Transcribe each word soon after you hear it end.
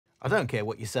I don't care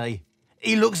what you say.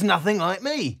 He looks nothing like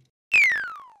me.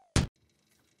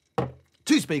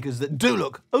 Two speakers that do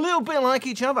look a little bit like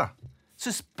each other.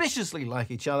 Suspiciously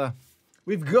like each other.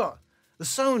 We've got the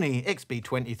Sony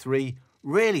XB23,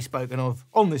 rarely spoken of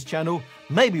on this channel.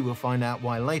 Maybe we'll find out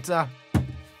why later.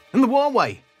 And the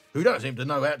Huawei, who don't seem to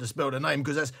know how to spell the name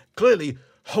because that's clearly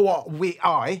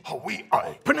Huawei.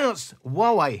 Pronounced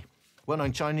Huawei,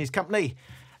 well-known Chinese company.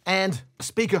 And a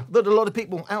speaker that a lot of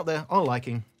people out there are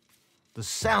liking, the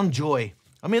Sound Joy.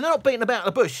 I mean, they're not beating about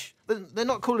the bush. They're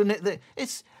not calling it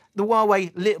it's the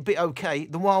Huawei little bit okay.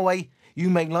 The Huawei, you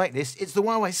may like this. It's the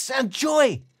Huawei Sound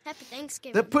Joy. Happy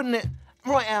Thanksgiving. They're putting it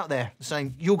right out there,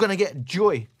 saying you're going to get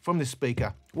joy from this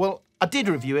speaker. Well, I did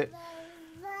review it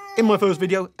in my first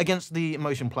video against the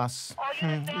Motion Plus.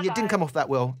 It didn't come off that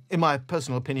well, in my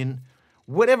personal opinion.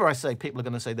 Whatever I say, people are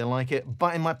going to say they like it.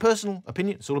 But in my personal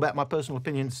opinion, it's all about my personal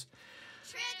opinions.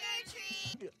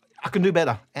 I can do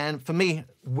better. And for me,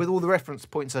 with all the reference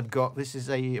points I've got, this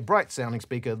is a bright sounding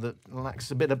speaker that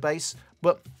lacks a bit of bass,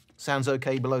 but sounds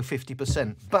okay below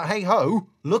 50%. But hey ho,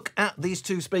 look at these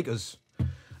two speakers.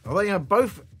 They have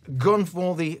both gone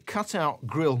for the cutout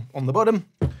grille on the bottom,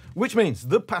 which means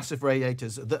the passive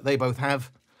radiators that they both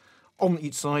have on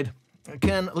each side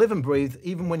can live and breathe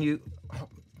even when you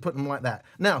put them like that.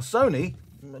 Now, Sony,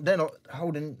 they're not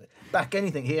holding back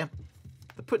anything here.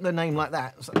 They're putting their name like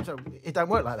that, so it don't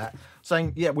work like that.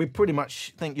 Saying, yeah, we pretty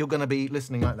much think you're going to be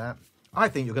listening like that. I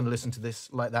think you're going to listen to this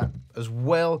like that as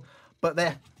well. But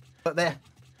they're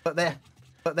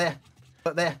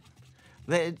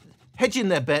hedging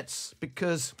their bets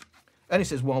because, and it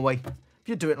says Huawei, if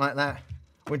you do it like that,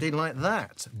 we're doing like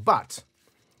that. But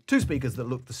two speakers that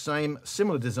look the same,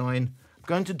 similar design,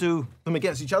 going to do them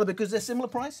against each other because they're similar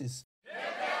prices.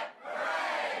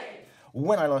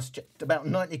 When I last checked, about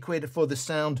 90 quid for the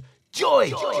Sound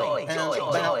Joy, and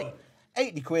about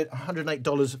 80 quid,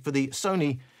 $108 for the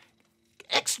Sony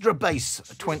Extra Bass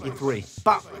 23.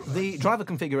 But the driver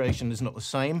configuration is not the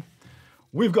same.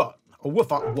 We've got a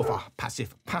woofer,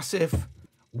 passive.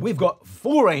 We've got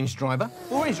full range driver.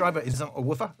 Full range driver is not a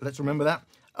woofer, let's remember that,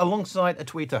 alongside a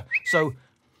tweeter. So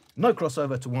no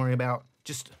crossover to worry about,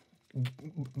 just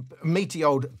meaty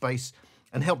old bass,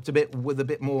 and helped a bit with a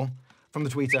bit more from the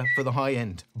tweeter for the high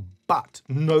end, but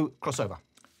no crossover.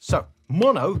 So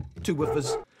mono, two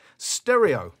woofers,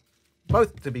 stereo,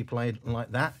 both to be played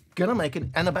like that. Gonna make it,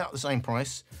 and about the same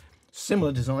price,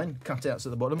 similar design, cutouts at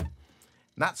the bottom.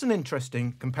 That's an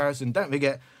interesting comparison. Don't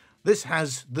forget, this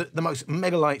has the most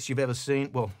mega lights you've ever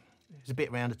seen. Well, it's a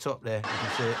bit round the top there, you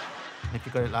can see it. And if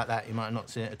you got it like that, you might not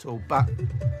see it at all, but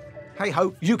hey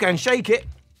ho, you can shake it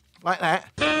like that.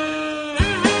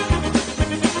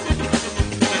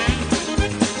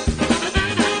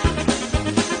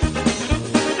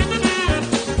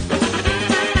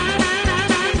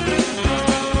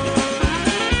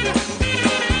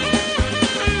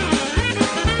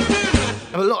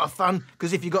 A lot of fun,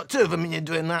 because if you've got two of them and you're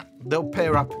doing that, they'll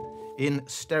pair up in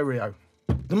stereo.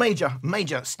 The major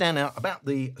standout about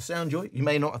the Sound Joy, you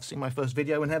may not have seen my first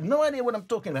video and have no idea what I'm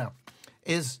talking about,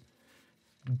 is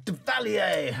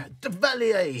Devialet,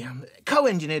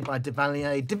 co-engineered by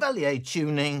Devialet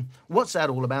tuning. What's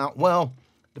that all about? Well,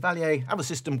 Devialet have a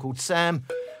system called SAM.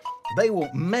 They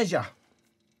will measure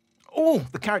all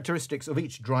the characteristics of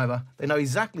each driver. They know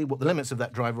exactly what the limits of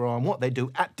that driver are and what they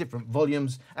do at different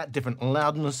volumes, at different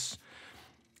loudness,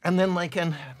 and then they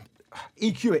can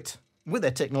EQ it with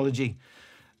their technology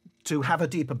to have a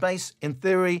deeper bass. In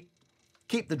theory,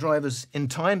 keep the drivers in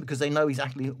time because they know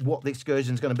exactly what the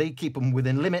excursion is going to be, keep them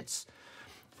within limits,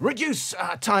 reduce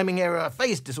timing error,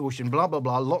 phase distortion, blah, blah,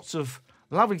 blah. Lots of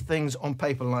lovely things on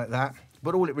paper like that.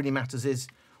 But all it really matters is,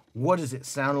 what does it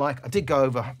sound like? I did go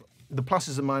over the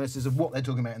pluses and minuses of what they're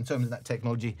talking about in terms of that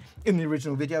technology in the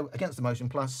original video against the Motion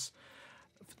Plus.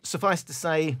 Suffice to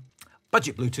say,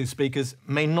 budget Bluetooth speakers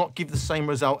may not give the same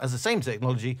result as the same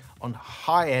technology on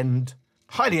high-end,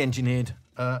 highly engineered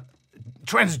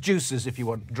transducers, if you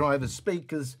want, drivers,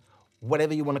 speakers,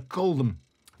 whatever you want to call them.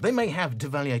 They may have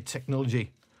Devialet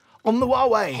technology on the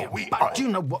Huawei, but do you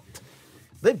know what?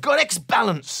 They've got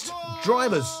X-balanced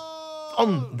drivers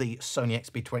on the Sony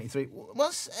XB23.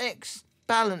 What's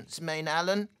X-balance mean,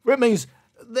 Alan? It means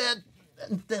they're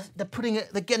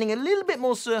getting a little bit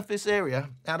more surface area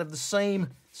out of the same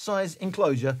size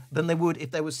enclosure than they would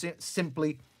if they were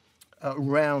simply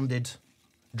rounded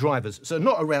drivers. So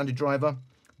not a rounded driver,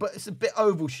 but it's a bit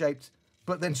oval shaped,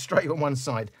 but then straight on one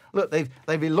side. Look, they've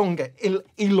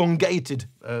elongated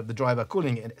the driver,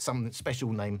 calling it some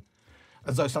special name,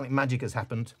 as though something magic has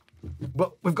happened.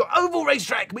 But we've got oval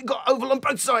racetrack. We've got oval on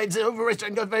both sides. The oval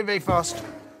racetrack goes very, very fast.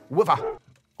 Woofer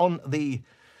on the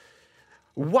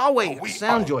Huawei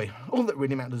Sound Joy. All that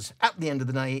really matters at the end of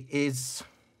the day is...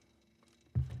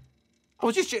 I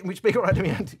was just checking which speaker I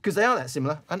had because they are that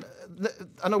similar. And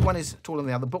I know one is taller than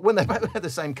the other, but when they're both the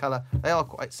same colour, they are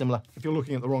quite similar. If you're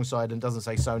looking at the wrong side and it doesn't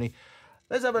say Sony,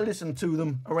 let's have a listen to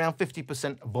them around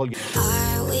 50% volume.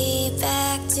 Are we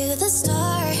back to the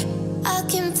start? I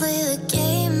can play the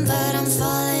game, but I'm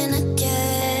falling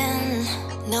again.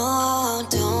 No,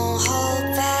 don't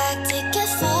hold back, take it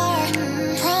far.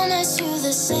 Promise you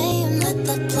the same, let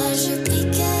the pleasure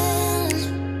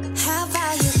begin. How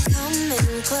about you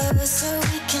coming closer,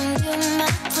 we can do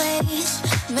my place.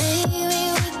 Maybe we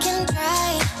can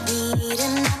try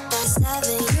meeting up by 7.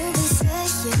 You'll be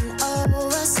saying, oh,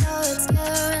 so it's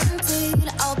guaranteed.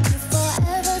 I'll be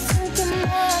forever thinking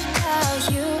about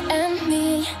you and me.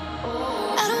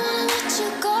 I don't wanna let you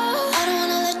go, I don't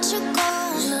wanna let you go.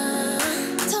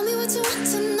 Tell me what you want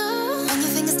to know. Run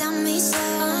your fingers down me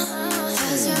slow.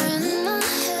 Cause you're in my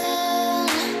head.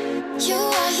 You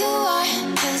are,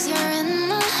 cause you're in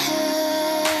my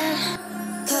head.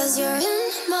 Cause you're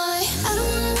in my... I don't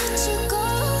wanna let you go, I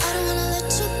don't wanna let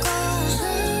you go.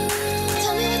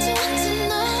 Tell me what you want to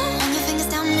know. Run your fingers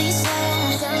down me slow.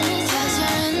 Cause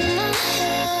you're in my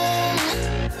head.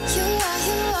 You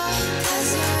are, cause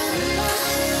you're in my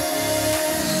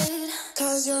head.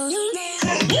 Cause you're in my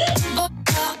head. Oh,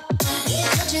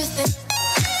 what you think?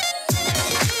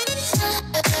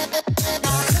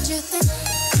 What you think?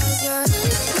 Cause you're in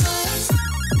my head.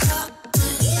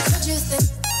 What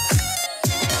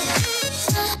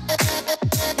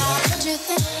you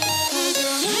think? What you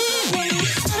think?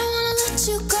 I don't wanna let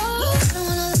you go, I don't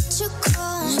wanna let you go.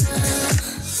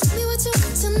 Tell me what you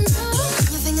want to know.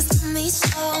 Your fingers tell me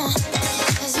slow.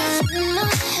 Cause you're in my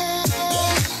head.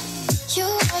 You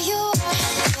are,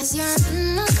 cause you're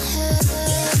in my head.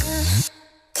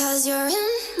 Cause you're in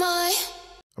my...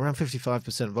 Around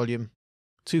 55% volume,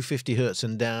 250 Hz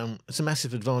and down. It's a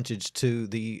massive advantage to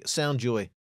the Sound Joy.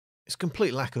 It's a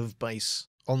complete lack of bass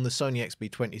on the Sony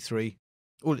XB23.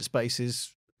 All its bass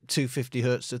is 250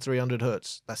 Hz to 300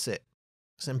 Hz. That's it.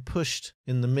 It's then pushed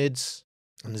in the mids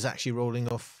and is actually rolling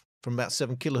off from about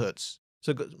 7 kHz.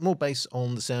 So got more bass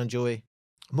on the Sound Joy,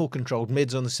 more controlled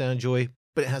mids on the Sound Joy,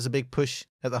 but it has a big push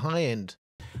at the high end.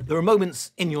 There are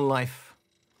moments in your life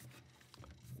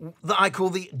that I call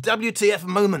the WTF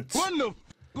moments. What the f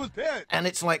was that? And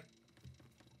it's like,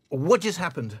 what just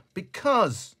happened?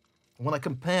 Because when I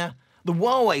compare the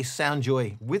Huawei Sound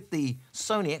Joy with the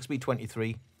Sony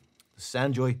XB23, the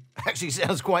Sound Joy actually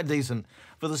sounds quite decent.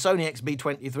 For the Sony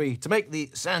XB23, to make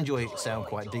the Sound Joy sound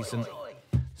quite decent,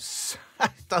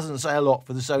 it doesn't say a lot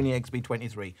for the Sony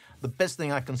XB23. The best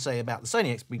thing I can say about the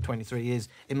Sony XB23 is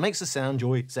it makes the Sound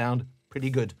Joy sound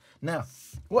pretty good. Now,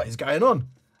 what is going on?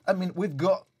 I mean, we've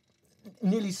got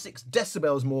nearly 6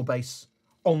 decibels more bass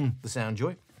on the Sound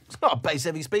Joy. It's not a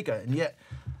bass-heavy speaker, and yet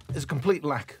there's a complete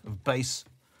lack of bass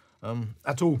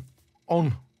at all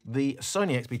on the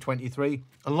Sony XB23,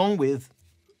 along with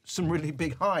some really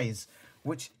big highs,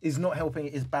 which is not helping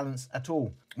its balance at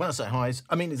all. When I say highs,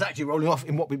 I mean it's actually rolling off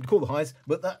in what we would call the highs,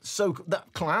 but that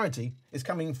clarity is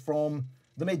coming from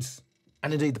the mids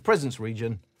and indeed the presence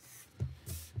region,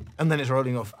 and then it's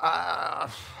rolling off.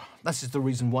 This is the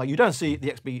reason why you don't see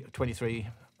the XB23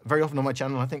 very often on my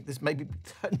channel. I think this may be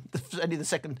only the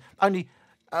second,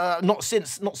 not seen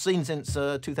since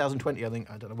 2020. I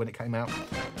think, I don't know when it came out.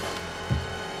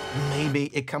 Maybe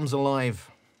it comes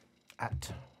alive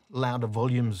at louder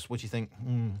volumes. What do you think?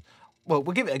 Well,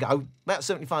 we'll give it a go. About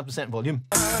 75% volume.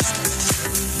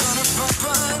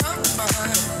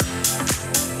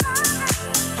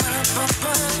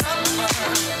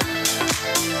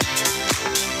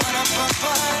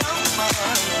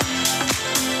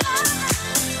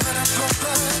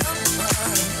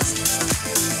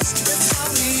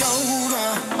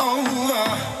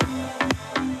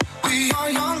 We are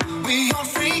young, we are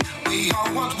free, we are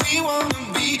what we want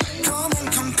to be. Come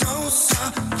and come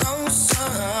closer, closer,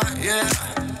 yeah.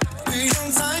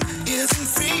 Freedom time isn't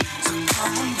free, so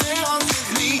come on dance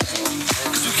with me.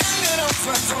 Cause we can't get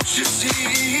over, don't you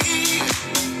see?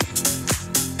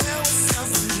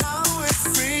 Now we're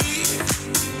free.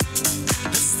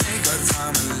 Let's take our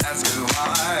time and let's get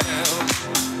wild.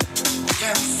 We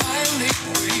can finally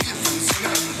breathe and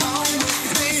sing along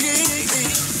with me.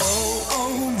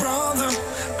 Oh, brother,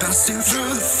 passing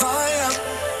through the fire.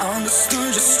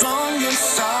 Understood you're strong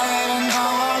inside and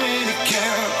how I really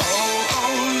care.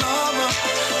 Oh, lover,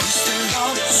 we still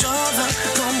love each other.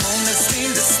 Come on, let's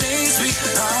leave the stage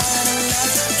behind and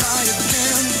let's fly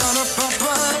again.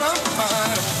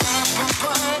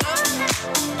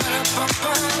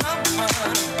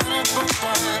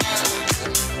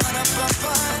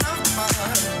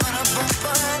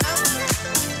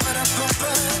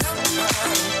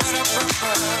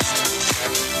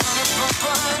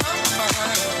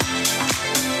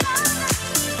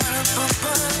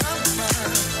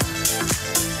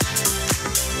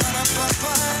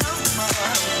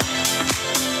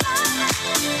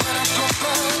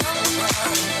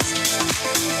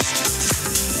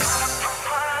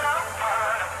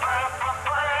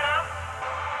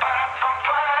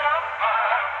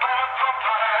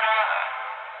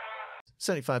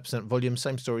 75% volume,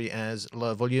 same story as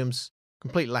lower volumes.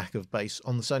 Complete lack of bass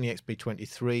on the Sony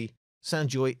XB23. Sound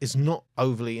Joy is not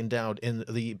overly endowed in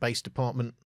the bass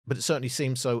department, but it certainly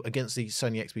seems so against the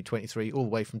Sony XB23, all the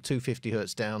way from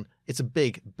 250Hz down. It's a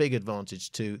big, big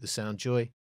advantage to the Sound Joy.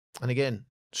 And again,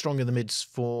 strong in the mids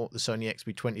for the Sony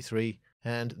XB23,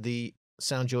 and the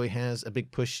Sound Joy has a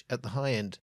big push at the high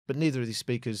end, but neither of these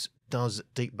speakers does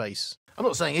deep bass. I'm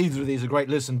not saying either of these are great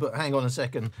listen, but hang on a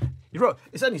second. You're right.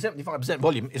 It's only 75%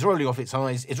 volume. It's rolling off its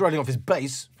highs. It's rolling off its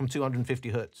bass from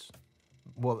 250Hz.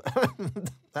 Well,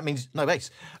 that means no bass.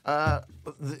 At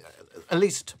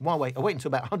least Huawei are waiting until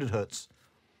about 100Hz.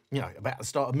 You know, about the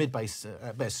start of mid-bass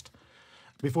at best,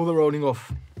 before they're rolling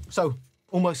off. So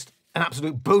almost an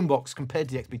absolute boombox compared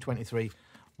to the XB23.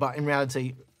 But in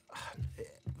reality,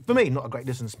 for me, not a great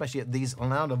listen, especially at these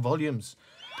louder volumes.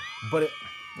 But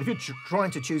if you're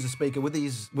trying to choose a speaker with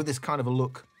this kind of a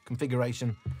look,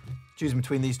 configuration, choosing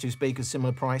between these two speakers,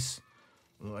 similar price,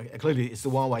 clearly it's the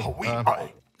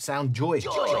Huawei Sound Joy.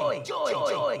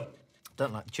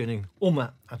 Don't like the tuning on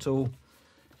that at all.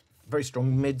 Very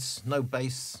strong mids, no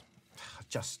bass,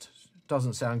 just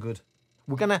doesn't sound good.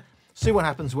 We're gonna see what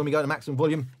happens when we go to maximum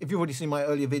volume. If you've already seen my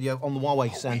earlier video on the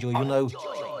Huawei Sound Joy, you'll know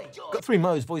got 3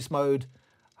 modes: voice mode,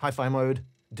 hi-fi mode,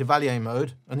 Devialet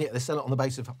mode, and yet they sell it on the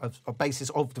basis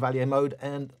of Devialet mode,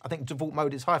 and I think default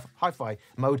mode is hi-fi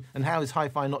mode. And how is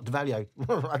hi-fi not Devialet?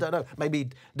 I don't know. Maybe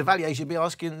Devialet should be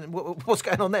asking what's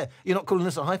going on there. You're not calling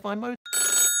this a hi-fi mode?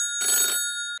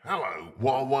 Hello,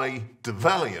 Huawei,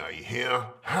 Devialet here.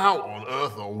 How on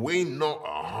earth are we not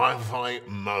a hi-fi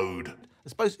mode?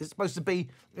 It's supposed to be,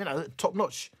 you know,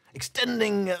 top-notch,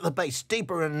 extending the bass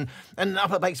deeper, and the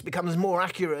upper bass becomes more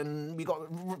accurate, and we got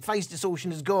phase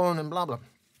distortion is gone, and blah blah.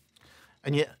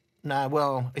 And yet, nah,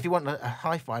 well, if you want a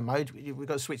hi-fi mode, we've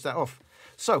got to switch that off.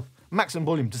 So, maximum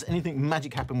volume. Does anything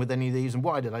magic happen with any of these? And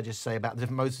why did I just say about the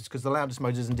different modes? It's because the loudest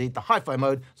mode is indeed the hi-fi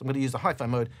mode. So I'm going to use the hi-fi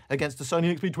mode against the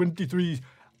Sony XB23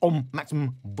 on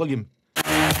maximum volume.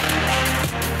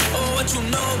 Oh, what you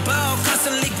know about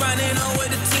constantly grinding on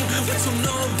with the team? What you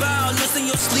know about losing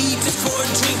your sleep just for a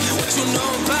dream? What you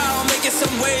know about making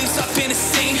some waves up in the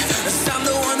scene? Cause I'm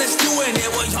the one that's doing it,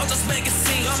 well, y'all just make it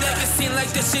seem. Y'all make it seem like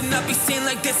this should not be seen,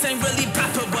 like this ain't really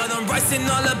proper. But I'm rising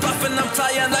all above and I'm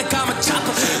flying like I'm a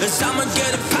chopper. Cause I'ma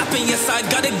get it popping, yes, I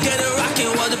gotta get it rocking.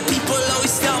 While the people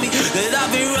always tell me that I've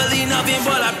been really nothing,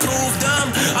 but I proved them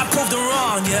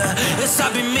wrong, yeah. It's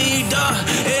I've been me,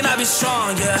 and I've been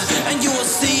strong, yeah. And you will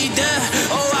see that,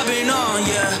 oh, I've been on,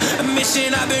 yeah. A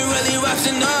mission I've been really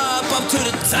rising up to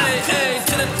the top. Hey,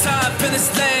 to the top in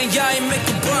this lane, yeah, I make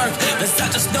it work. Cause I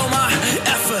just know my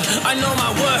effort, I know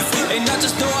my worth. And I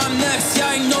just know I'm next,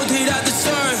 yeah, I know that I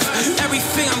deserve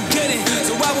everything I'm getting.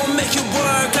 So I will make it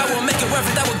work, I will make it worth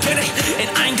it, I will get it. And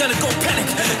I ain't gonna go panic,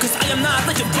 cause I am not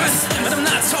like your breast, but I'm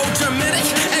not so dramatic.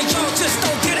 And y'all just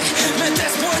don't get it, man,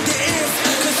 that's what it is.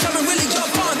 Cause I'm really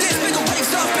jump on this, make a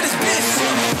waves up in this bitch.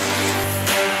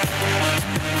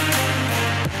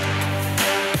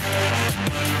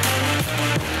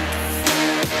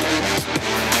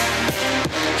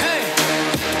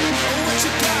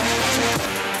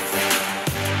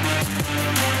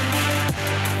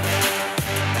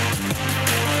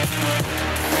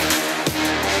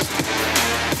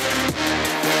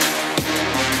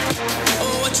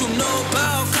 You know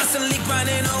about constantly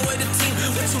grinding on with the team.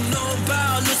 What you know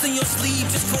about losing your sleep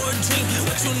just for a dream.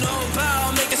 What you know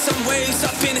about making some waves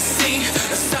up in the scene.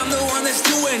 Cause I'm the one that's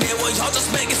doing it, well, y'all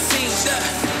just make it seem,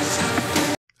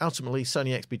 yeah. Ultimately,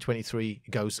 Sony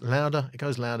XB23 goes louder. It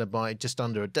goes louder by just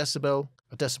under a decibel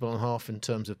and a half in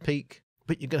terms of peak.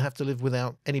 But you're going to have to live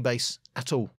without any bass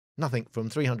at all. Nothing from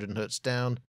 300Hz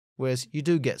down. Whereas you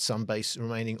do get some bass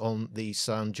remaining on the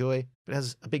Sound Joy, but it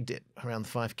has a big dip around the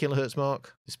 5 kHz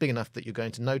mark. It's big enough that you're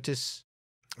going to notice,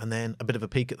 and then a bit of a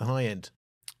peak at the high end.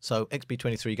 So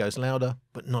XB23 goes louder,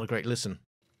 but not a great listen.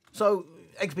 So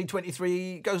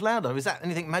XB23 goes louder. Is that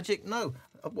anything magic? No.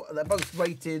 They're both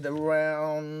rated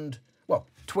around, well,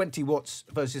 20 watts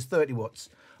versus 30 watts.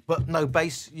 But no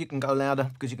bass. You can go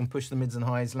louder because you can push the mids and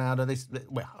highs louder.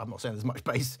 Well, I'm not saying there's much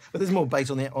bass, but there's more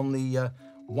bass on the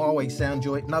Huawei Sound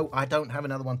Joy. No, I don't have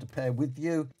another one to pair with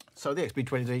you. So the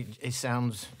XB23, it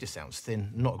just sounds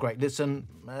thin. Not a great listen.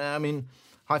 I mean,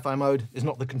 hi-fi mode is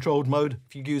not the controlled mode.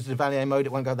 If you use the Devialet mode,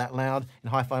 it won't go that loud. In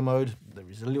hi-fi mode, there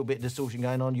is a little bit of distortion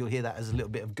going on. You'll hear that as a little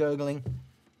bit of gurgling.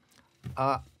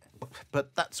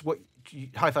 But that's what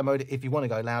hi-fi mode, if you want to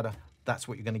go louder, that's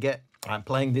what you're going to get. I'm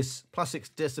playing this +6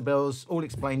 decibels, all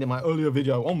explained in my earlier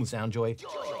video on the Sound Joy.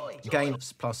 Gain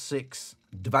 +6,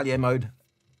 Devialet mode,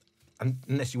 and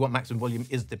unless you want maximum volume,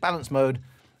 is the balance mode,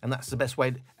 and that's the best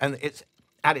way, and it's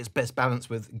at its best balance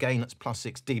with gain that's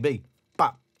 +6 dB.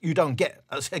 you don't get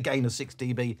a gain of 6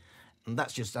 dB. And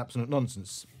that's just absolute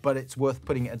nonsense. But it's worth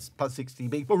putting it as plus 6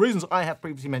 dB for reasons I have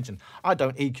previously mentioned. I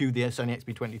don't EQ the Sony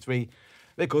XB23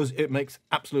 because it makes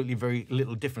absolutely very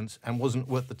little difference and wasn't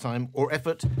worth the time or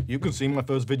effort. You can see my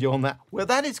first video on that, where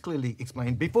that is clearly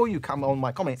explained before you come on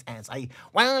my comments and say,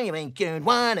 well, you EQ'd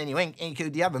one and you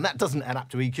EQ'd the other, and that doesn't add up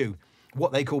to EQ.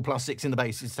 What they call plus 6 in the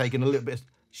bass is taking a little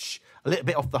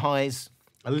bit off the highs,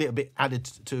 a little bit added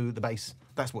to the bass.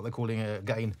 That's what they're calling a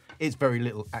gain. It's very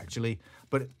little, actually,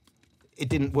 but it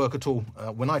didn't work at all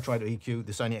when I tried to EQ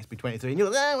the Sony XB23. And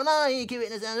you're like, oh, when I EQ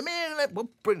it, well,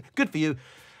 good for you.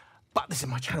 But this is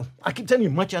my channel. I keep telling you,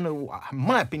 my channel,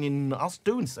 my opinion, I'll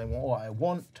do and say what I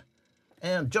want.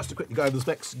 And just to quickly go over the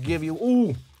specs, give you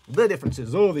all the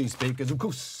differences of these speakers. Of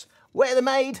course, where they're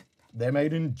made? They're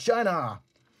made in China.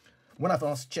 When I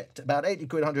first checked, about 80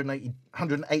 quid,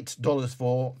 $108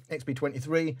 for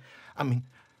XB23. I mean,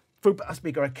 for a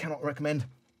speaker I cannot recommend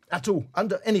at all,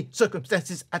 under any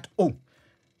circumstances at all.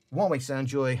 Huawei Sound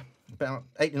Joy, about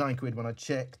 89 quid when I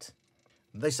checked.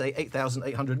 They say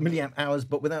 8,800 milliamp hours,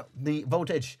 but without the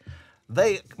voltage.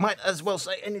 They might as well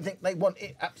say anything they want.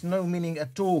 It has no meaning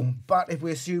at all. But if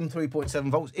we assume 3.7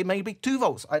 volts, it may be 2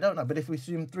 volts. I don't know. But if we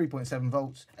assume 3.7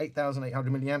 volts,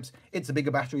 8,800 milliamps, it's a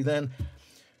bigger battery than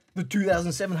the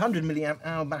 2,700 milliamp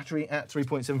hour battery at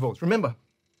 3.7 volts. Remember,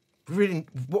 really,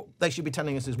 what they should be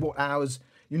telling us is what hours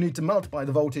you need to multiply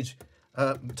the voltage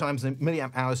times the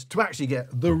milliamp hours to actually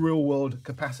get the real world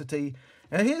capacity.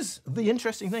 And here's the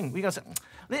interesting thing. We got to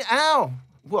say, ow,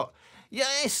 what? Yeah,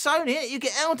 it's Sony, you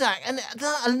get LDAC, and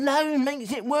that alone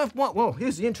makes it worth what? Well,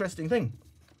 here's the interesting thing.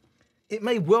 It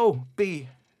may well be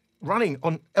running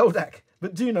on LDAC,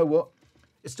 but do you know what?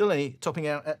 It's still only topping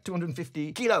out at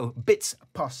 250 kilobits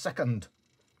per second.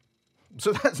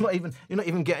 So that's not even, you're not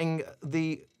even getting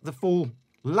the full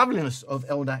loveliness of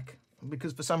LDAC,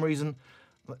 because for some reason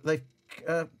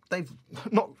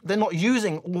they're not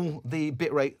using all the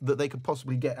bitrate that they could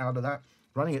possibly get out of that,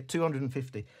 running at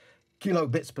 250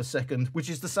 kilobits per second, which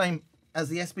is the same as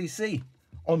the SBC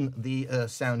on the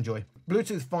Sound Joy.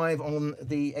 Bluetooth 5 on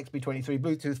the XB23,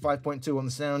 Bluetooth 5.2 on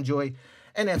the Sound Joy,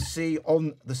 NFC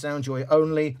on the Sound Joy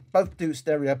only. Both do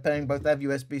stereo pairing, both have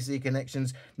USB-C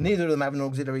connections, neither of them have an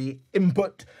auxiliary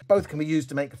input. Both can be used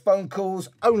to make phone calls.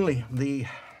 Only the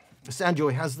Sound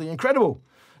Joy has the incredible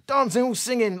dancing, all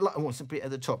singing, what's a bit at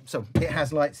the top. So it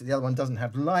has lights, the other one doesn't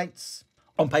have lights.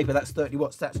 On paper, that's 30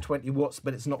 watts, that's 20 watts,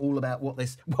 but it's not all about what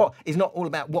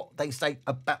they say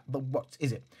about the watts,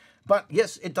 is it? But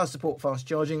yes, it does support fast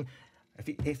charging.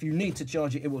 If you need to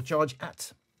charge it, it will charge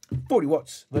at 40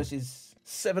 watts versus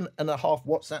 7.5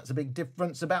 watts. That's a big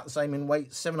difference. About the same in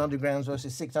weight, 700 grams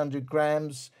versus 600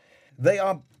 grams. They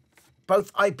are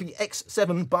both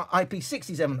IPX7, but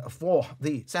IP67 for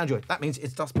the Sound Joy. That means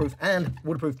it's dustproof and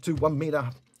waterproof to 1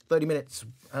 meter, 30 minutes.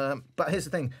 But here's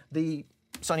the thing, the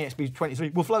Sony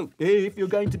XB23 will float if you're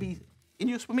going to be in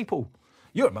your swimming pool.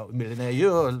 You're a multi-millionaire.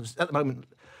 You're at the moment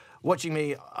watching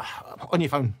me on your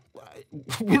phone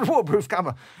with a waterproof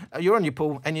cover. You're on your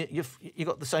pool and you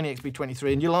got the Sony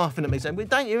XB23 and you're laughing at me saying, well,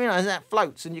 don't you realise that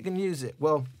floats and you can use it?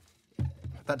 Well,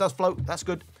 that does float. That's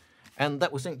good. And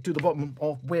that will sink to the bottom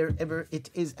of wherever it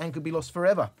is and could be lost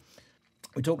forever.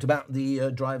 We talked about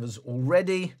the drivers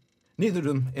already. Neither of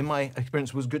them, in my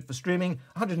experience, was good for streaming.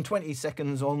 120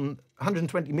 milliseconds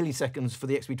for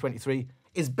the XB23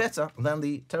 is better than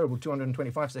the terrible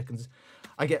 225 seconds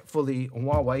I get for the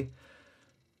Huawei.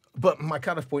 But my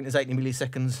cutoff point is 80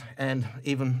 milliseconds, and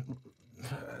even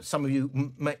some of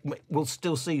you will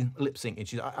still see lip sync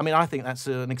issues. I mean, I think that's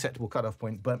an acceptable cutoff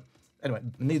point, but anyway,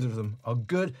 neither of them are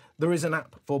good. There is an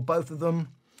app for both of them.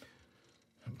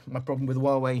 My problem with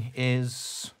Huawei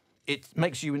is it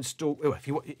makes you install,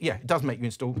 it does make you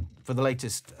install for the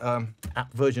latest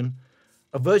app version,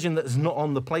 a version that is not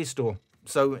on the Play Store.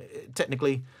 So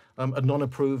technically a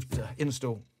non-approved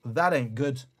install. That ain't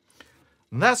good.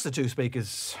 And that's the two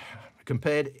speakers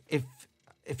compared. If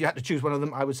you had to choose one of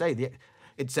them, I would say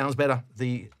it sounds better.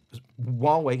 The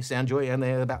Huawei Sound Joy, and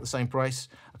they're about the same price.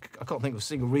 I can't think of a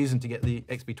single reason to get the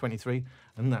XB23,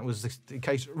 and that was the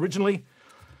case originally.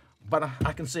 But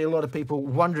I can see a lot of people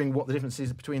wondering what the difference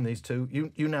is between these two.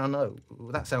 You now know.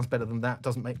 That sounds better than that.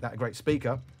 Doesn't make that a great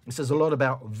speaker. It says a lot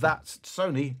about that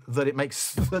Sony that it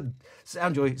makes the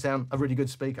Sound Joy sound a really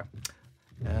good speaker.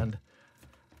 And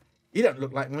you don't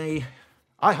look like me.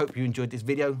 I hope you enjoyed this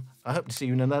video. I hope to see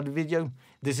you in another video.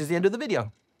 This is the end of the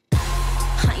video.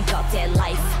 I ain't about that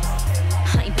life.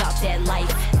 I ain't about that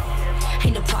life.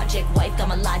 Ain't no project wife. Got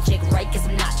my logic right, cause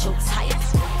I'm not your type.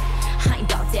 I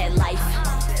ain't about that life.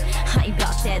 I ain't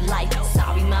about that life.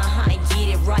 Sorry, ma, I ain't get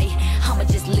it right. I'ma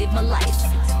just live my life.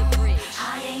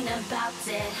 I ain't about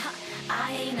that.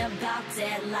 I ain't about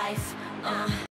that life.